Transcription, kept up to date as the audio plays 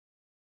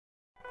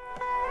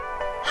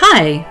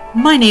Hi,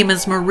 my name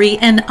is Marie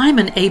and I'm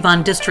an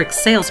Avon District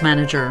Sales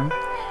Manager.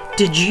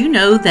 Did you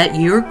know that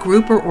your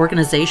group or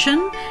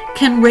organization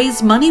can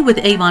raise money with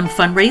Avon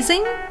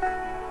fundraising?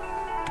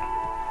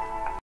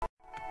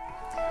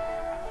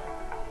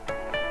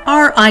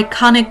 Our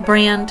iconic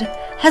brand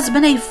has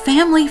been a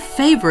family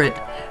favorite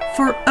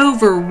for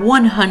over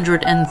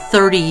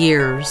 130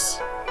 years.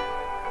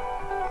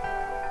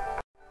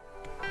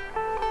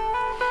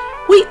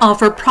 We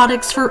offer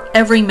products for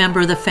every member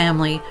of the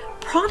family,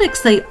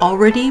 products they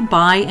already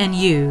buy and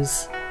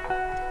use.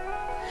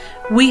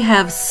 We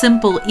have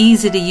simple,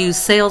 easy-to-use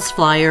sales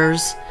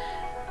flyers,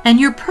 and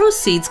your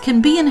proceeds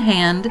can be in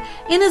hand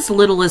in as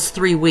little as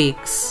 3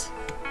 weeks.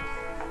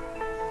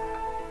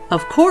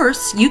 Of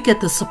course, you get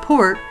the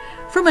support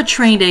from a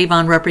trained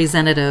Avon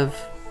representative.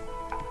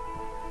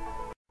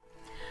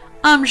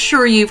 I'm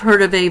sure you've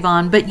heard of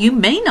Avon, but you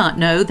may not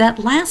know that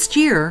last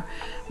year,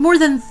 more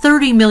than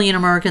 30 million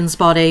Americans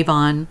bought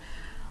Avon.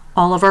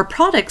 All of our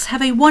products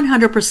have a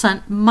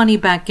 100%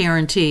 money-back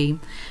guarantee,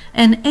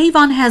 and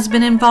Avon has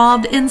been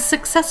involved in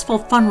successful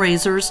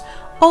fundraisers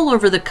all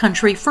over the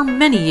country for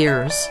many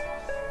years.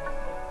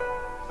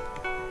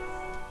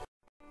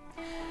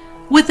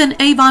 With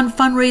an Avon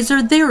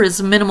fundraiser, there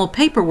is minimal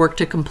paperwork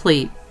to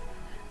complete.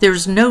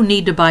 There's no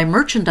need to buy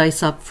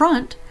merchandise up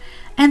front,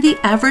 and the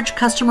average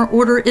customer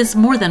order is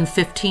more than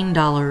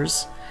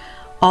 $15.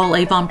 All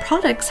Avon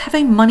products have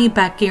a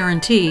money-back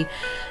guarantee,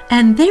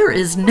 and there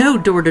is no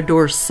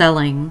door-to-door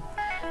selling.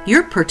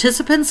 Your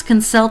participants can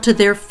sell to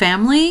their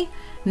family,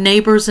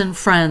 neighbors, and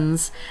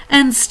friends,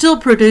 and still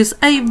produce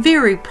a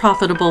very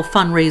profitable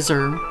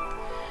fundraiser.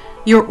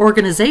 Your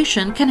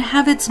organization can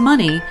have its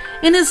money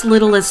in as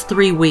little as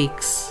 3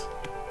 weeks.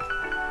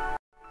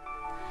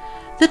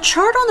 The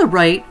chart on the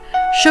right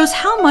shows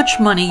how much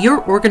money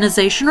your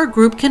organization or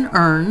group can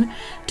earn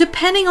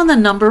depending on the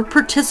number of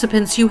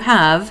participants you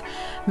have,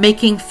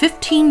 making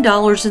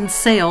 $15 in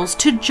sales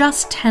to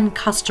just 10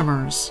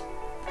 customers.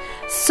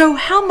 So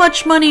how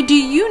much money do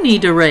you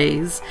need to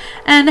raise,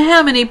 and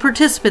how many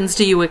participants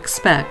do you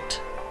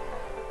expect?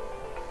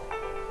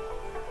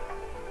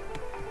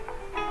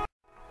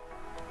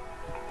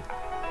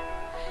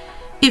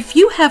 If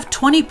you have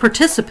 20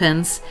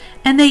 participants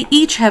and they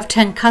each have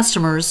 10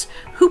 customers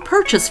who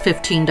purchase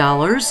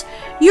 $15,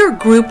 your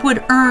group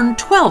would earn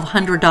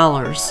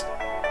 $1,200.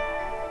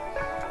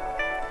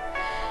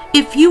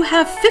 If you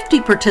have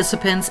 50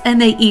 participants and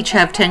they each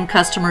have 10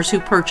 customers who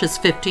purchase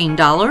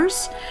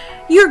 $15,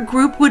 your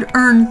group would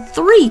earn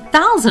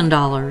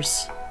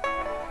 $3,000.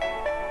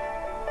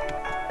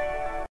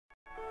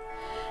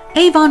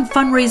 Avon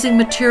fundraising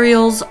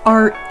materials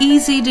are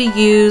easy to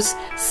use,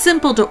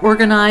 simple to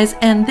organize,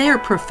 and they're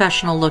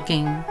professional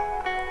looking.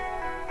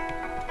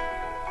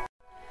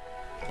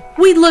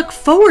 We look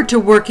forward to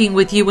working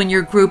with you and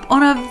your group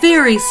on a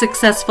very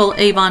successful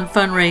Avon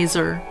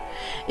fundraiser.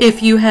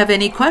 If you have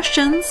any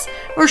questions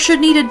or should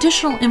need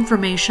additional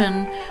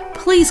information,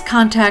 please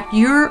contact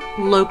your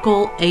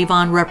local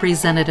Avon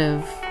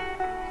representative.